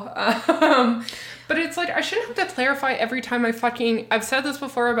 people. But it's like, I shouldn't have to clarify every time I've said this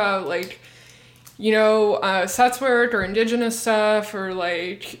before about, like, you know, sex work or indigenous stuff or,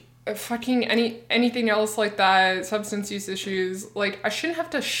 like, fucking anything else like that, substance use issues. Like, I shouldn't have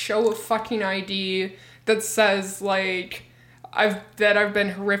to show a fucking ID that says, like, I've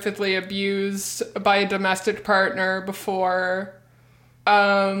been horrifically abused by a domestic partner before,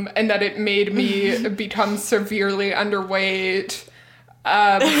 and that it made me become severely underweight,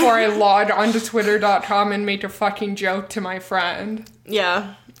 before I logged onto twitter.com and made a fucking joke to my friend.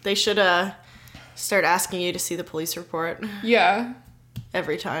 Yeah, they should start asking you to see the police report Yeah.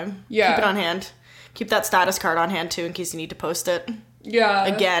 every time. Yeah. Keep it on hand. Keep that status card on hand too in case you need to post it Yeah.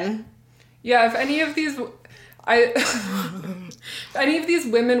 again. Yeah, if any of these if any of these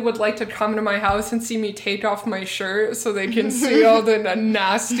women would like to come to my house and see me take off my shirt so they can see all the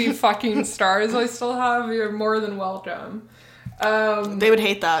nasty fucking stars I still have, you're more than welcome. They would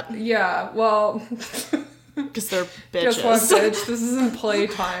hate that Yeah, well, because they're bitches. guess what, bitch? This isn't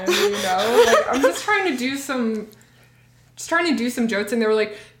playtime, you know? Like, I'm just trying to do some jokes, and they're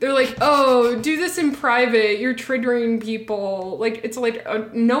like, oh, do this in private, you're triggering people. Like, it's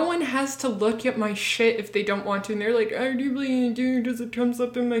like, no one has to look at my shit if they don't want to, and they're like, I do really do, because it comes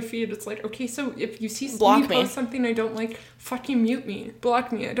up in my feed. It's like, okay, so if you see me post something I don't like, fucking mute me,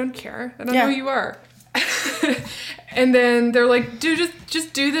 block me, I don't care, I don't know who you are. And then they're like, dude,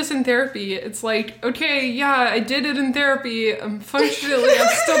 just do this in therapy. It's like, okay, yeah, I did it in therapy. Unfortunately, I'm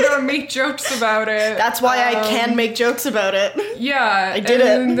still gonna make jokes about it. That's why I can make jokes about it. Yeah, I did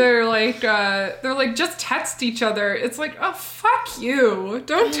it. And they're like, just text each other. It's like, oh, fuck you.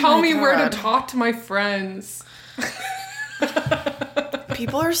 Don't tell me where to talk to my friends.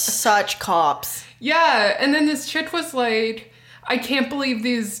 People are such cops. Yeah, and then this chick was like, I can't believe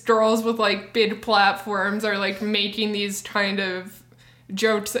these girls with, like, big platforms are, like, making these kind of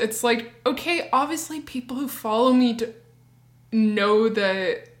jokes. It's like, okay, obviously people who follow me know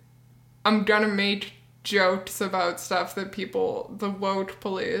that I'm gonna make jokes about stuff that the woke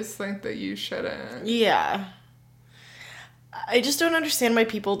police think that you shouldn't. Yeah. I just don't understand why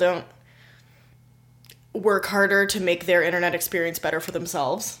people don't work harder to make their internet experience better for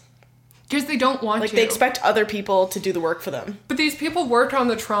themselves. Because they don't want to. Like, they expect other people to do the work for them. But these people work on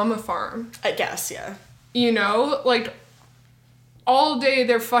the trauma farm. I guess, yeah. You know? Like, all day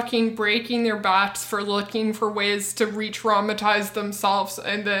they're fucking breaking their backs for looking for ways to re-traumatize themselves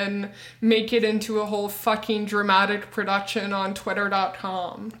and then make it into a whole fucking dramatic production on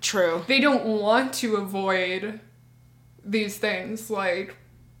twitter.com. True. They don't want to avoid these things. Like,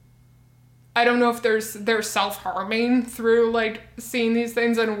 I don't know if they're self-harming through, like, seeing these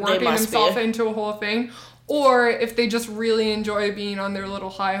things and working themselves into a whole thing, or if they just really enjoy being on their little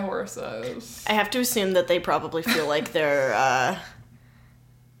high horses. I have to assume that they probably feel like their,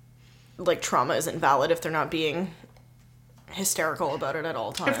 like, trauma isn't valid if they're not being hysterical about it at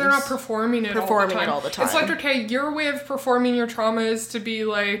all times. If they're not performing it all the time. It's like, okay, your way of performing your trauma is to be,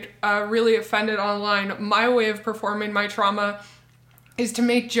 like, really offended online. My way of performing my trauma is to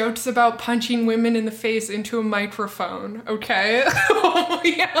make jokes about punching women in the face into a microphone, okay? Oh,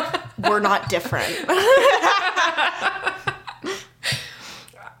 yeah. We're not different.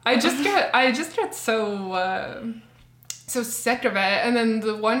 I just get so sick of it. And then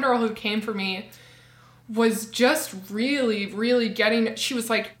the one girl who came for me was just really, really getting, she was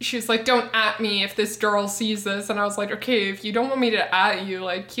like, don't at me if this girl sees this. And I was like, okay, if you don't want me to at you,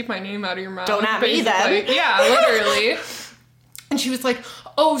 like, keep my name out of your mouth. Don't at me then. Yeah, literally. And she was like,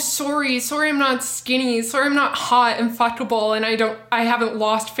 oh, sorry I'm not skinny, sorry I'm not hot and fuckable, and I haven't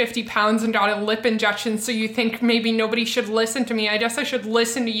lost 50 pounds and got a lip injection, so you think maybe nobody should listen to me. I guess I should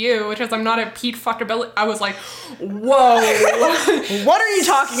listen to you, because I'm not a Pete fuckability. I was like, whoa. What are you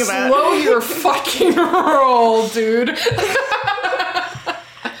talking about? Slow your fucking roll, dude.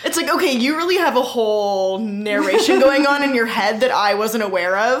 It's like, okay, you really have a whole narration going on in your head that I wasn't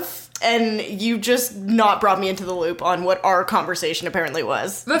aware of. And you just not brought me into the loop on what our conversation apparently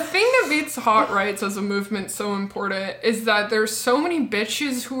was. The thing that makes hot rights as a movement so important is that there's so many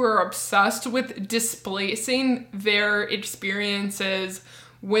bitches who are obsessed with displacing their experiences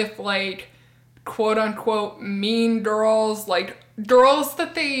with, like, quote unquote mean girls, like girls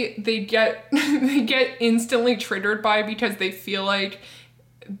that they get they get instantly triggered by because they feel like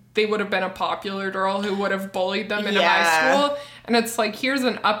they would have been a popular girl who would have bullied them in high school. And it's like, here's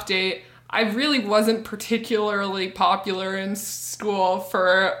an update. I really wasn't particularly popular in school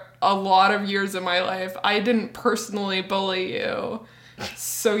for a lot of years of my life. I didn't personally bully you.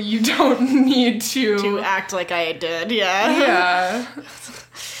 So you don't need To act like I did, yeah. Yeah.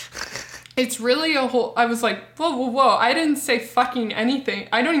 It's really a whole... I was like, whoa. I didn't say fucking anything.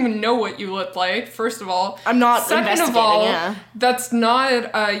 I don't even know what you look like, first of all. I'm not Second investigating, of all, yeah. that's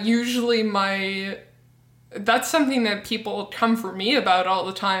not usually my... That's something that people come for me about all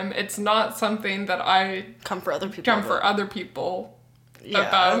the time. It's not something that I Come for other people. come for other people Yeah.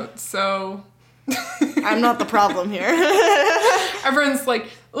 about, so... I'm not the problem here. Everyone's like,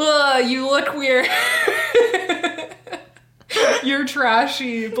 ugh, you look weird. You're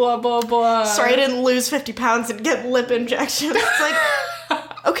trashy, blah, blah, blah. Sorry I didn't lose 50 pounds and get lip injections. It's like,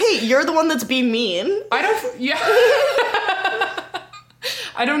 okay, you're the one that's being mean. Yeah.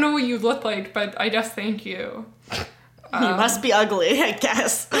 I don't know what you look like, but I guess thank you. You must be ugly, I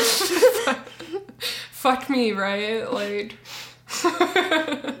guess. Fuck me, right? Like...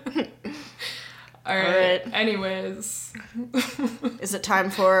 Alright. Anyways. Is it time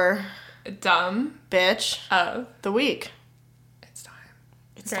for Dumb. bitch Of. the week? It's time.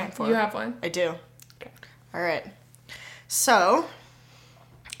 It's Okay, time for you have one. I do. Okay. All right. So,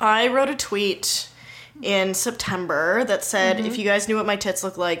 I wrote a tweet in September that said, if you guys knew what my tits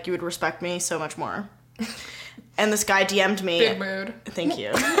look like, you would respect me so much more. And this guy DM'd me. Big mood. Thank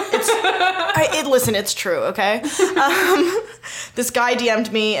you. Listen, it's true, okay? This guy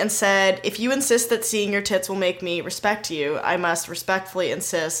DM'd me and said, if you insist that seeing your tits will make me respect you, I must respectfully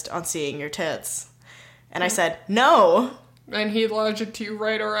insist on seeing your tits. And I said, no. And he logicked you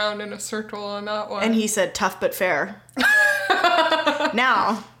right around in a circle on that one. And he said, tough but fair.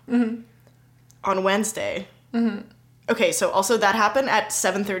 Now, on Wednesday. Okay, so also that happened at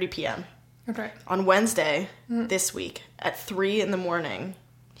 7:30 p.m. Okay. On Wednesday, this week, at 3 a.m,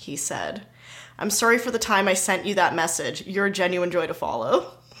 he said, I'm sorry for the time I sent you that message. You're a genuine joy to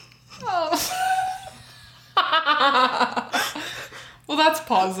follow. Oh. Well, that's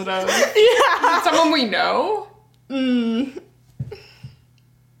positive. Yeah. Is it someone we know?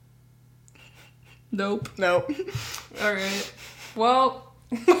 Nope. Nope. All right. Well.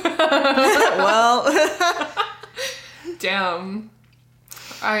 Well. Damn.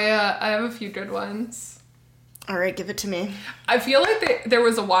 I have a few good ones. All right, give it to me. I feel like there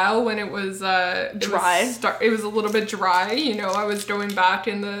was a while when it was Dry. It was a little bit dry. You know, I was going back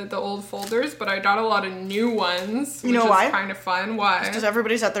in the old folders, but I got a lot of new ones. You know which why? is kind of fun. Why? Because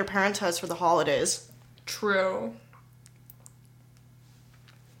everybody's at their parents' house for the holidays. True.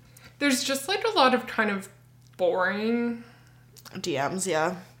 There's just like a lot of kind of boring. DMs,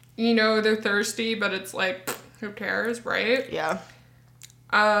 yeah. You know, they're thirsty, but it's like, who cares, right? Yeah.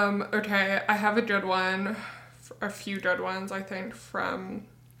 Okay, I have a good one. A few good ones, I think, from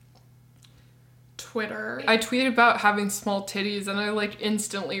Twitter. I tweeted about having small titties and I like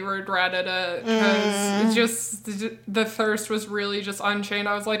instantly regretted it because it's just the thirst was really just unchained.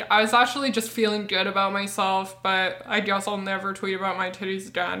 I was like, I was actually just feeling good about myself, but I guess I'll never tweet about my titties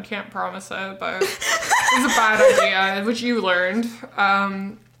again. Can't promise it, but it's a bad idea, which you learned.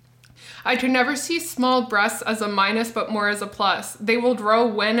 I could never see small breasts as a minus, but more as a plus. They will grow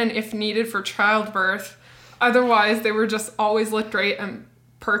when and if needed for childbirth. Otherwise, they were just always look great and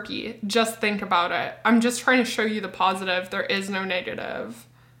perky. Just think about it. I'm just trying to show you the positive. There is no negative.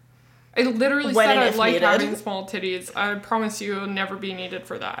 I literally When said and I if like needed. having small titties. I promise you it'll never be needed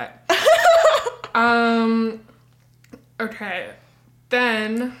for that. Okay.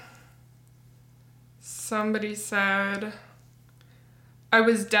 Then somebody said, I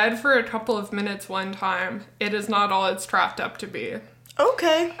was dead for a couple of minutes one time. It is not all it's cracked up to be.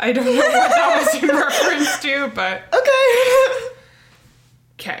 Okay. I don't know what that was in reference to, but... Okay.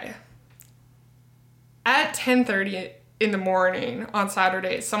 Okay. At 10:30 in the morning on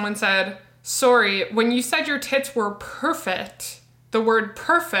Saturday, someone said, sorry, when you said your tits were perfect, the word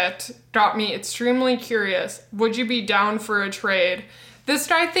perfect got me extremely curious. Would you be down for a trade? This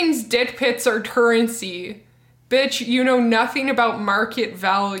guy thinks dick pics are currency. Bitch, you know nothing about market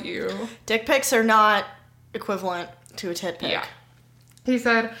value. Dick pics are not equivalent to a tit pic. Yeah. He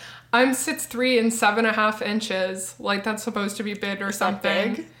said, I'm 6'3" and 7.5 inches. Like that's supposed to be big or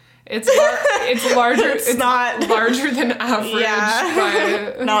something. big? It's larger. It's not. larger than average.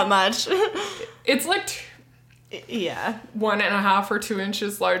 Yeah. But Not much. it's like Yeah. 1.5 or 2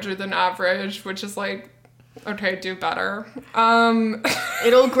 inches larger than average, which is like, okay, do better.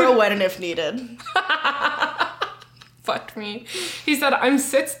 It'll grow when and if needed. Fuck me. He said, I'm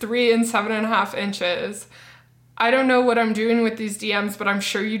 6'3" and 7.5 inches. I don't know what I'm doing with these DMs, but I'm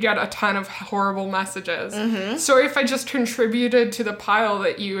sure you get a ton of horrible messages. Mm-hmm. Sorry if I just contributed to the pile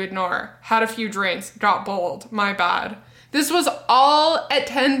that you ignore. Had a few drinks, got bold. My bad. This was all at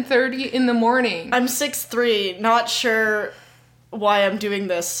 10:30 in the morning. I'm 6'3", not sure why I'm doing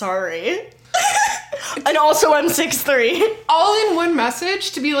this, sorry. And also I'm 6'3". All in one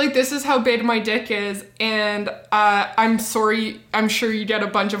message to be like, this is how big my dick is, and I'm sorry, I'm sure you get a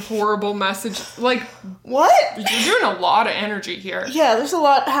bunch of horrible messages. Like, What? you're doing a lot of energy here. Yeah, there's a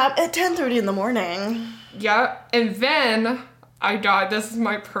lot at 10:30 in the morning. Yeah, and then I got, this is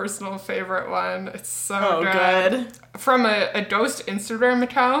my personal favorite one. It's so good. From a Dosed Instagram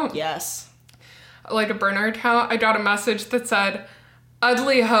account, Yes. like a burner account, I got a message that said,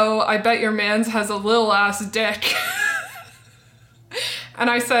 "Ugly hoe, I bet your man's has a little ass dick." And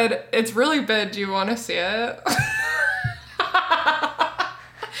I said, "It's really big, do you want to see it?"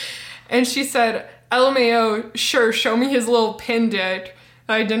 And she said, "LMAO, sure, show me his little pin dick."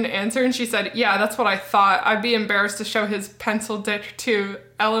 And I didn't answer, and she said, "Yeah, that's what I thought. I'd be embarrassed to show his pencil dick too.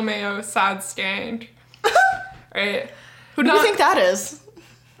 LMAO, sad stank." Right? Who do you think that is?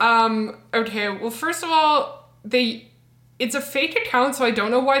 Okay, well, first of all, it's a fake account, so I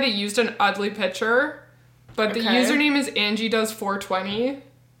don't know why they used an ugly picture, but the username is AngieDoes420.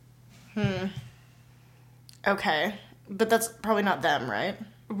 Okay. But that's probably not them, right?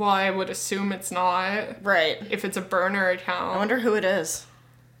 Well, I would assume it's not, Right. if it's a burner account. I wonder who it is.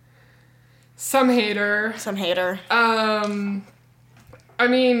 Some hater. Some hater. I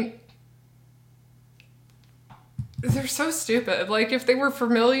mean, they're so stupid. Like, if they were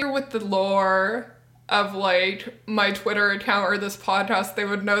familiar with the lore of, like, my Twitter account or this podcast, they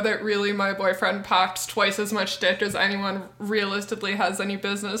would know that really my boyfriend packs twice as much dick as anyone realistically has any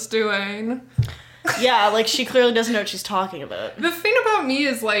business doing. Yeah, like, she clearly doesn't know what she's talking about. The thing about me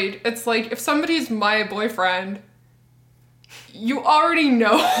is, like, it's like, if somebody's my boyfriend, you already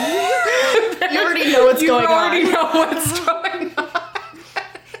know. You already know what's going on. You already know what's going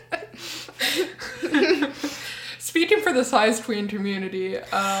on. Speaking for the size queen community,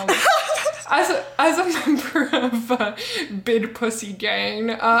 as a member of Bid Pussy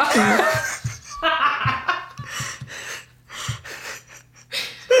Gang,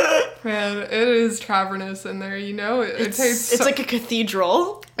 man, it is cavernous in there, you know? It tastes It's like a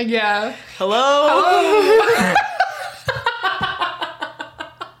cathedral. Yeah. Hello?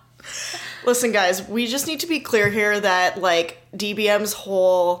 Listen, guys, we just need to be clear here that, like, DBM's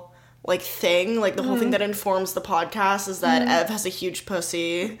whole, like, thing, like, the whole thing that informs the podcast is that Ev has a huge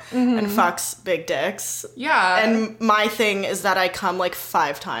pussy and fucks big dicks. Yeah. And my thing is that I come, like,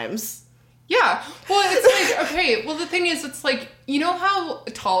 5 times. Yeah. Well, it's like, okay, well, the thing is, it's like, you know how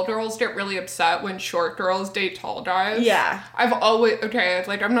tall girls get really upset when short girls date tall guys? Yeah. I've always, okay,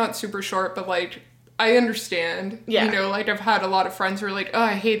 like, I'm not super short, but, like, I understand. Yeah. You know, like, I've had a lot of friends who are like, oh,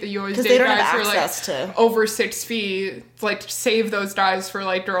 I hate that you always date they don't guys have who are, access like, to- over 6 feet. Like, save those guys for,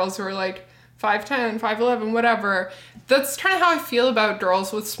 like, girls who are, like, 5'10", 5'11", whatever. That's kind of how I feel about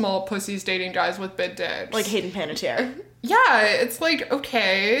girls with small pussies dating guys with big dicks. Like Hayden Panettiere. Yeah, it's like,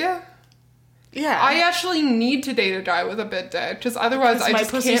 okay. Yeah. I actually need to date a guy with a big dick, because otherwise Because I my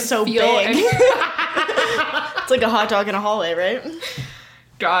just pussy's can't so feel big. any- It's like a hot dog in a hallway, right?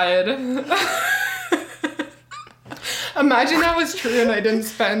 God. Imagine that was true and I didn't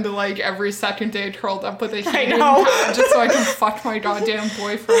spend, like, every second day curled up with a heating know. pad just so I can fuck my goddamn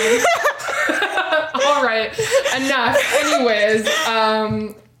boyfriend. Alright, enough. Anyways,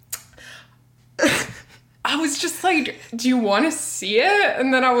 I was just like, do you want to see it?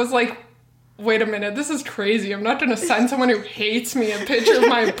 And then I was like, wait a minute, this is crazy. I'm not going to send someone who hates me a picture of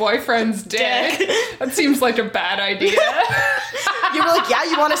my boyfriend's dick. That seems like a bad idea. You were like, yeah,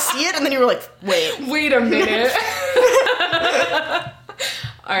 you want to see it? And then you were like, wait. Wait a minute.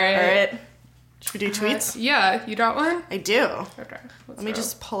 All right. Should we do tweets? Yeah, you got one? I do. Okay. Let me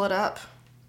just pull it up.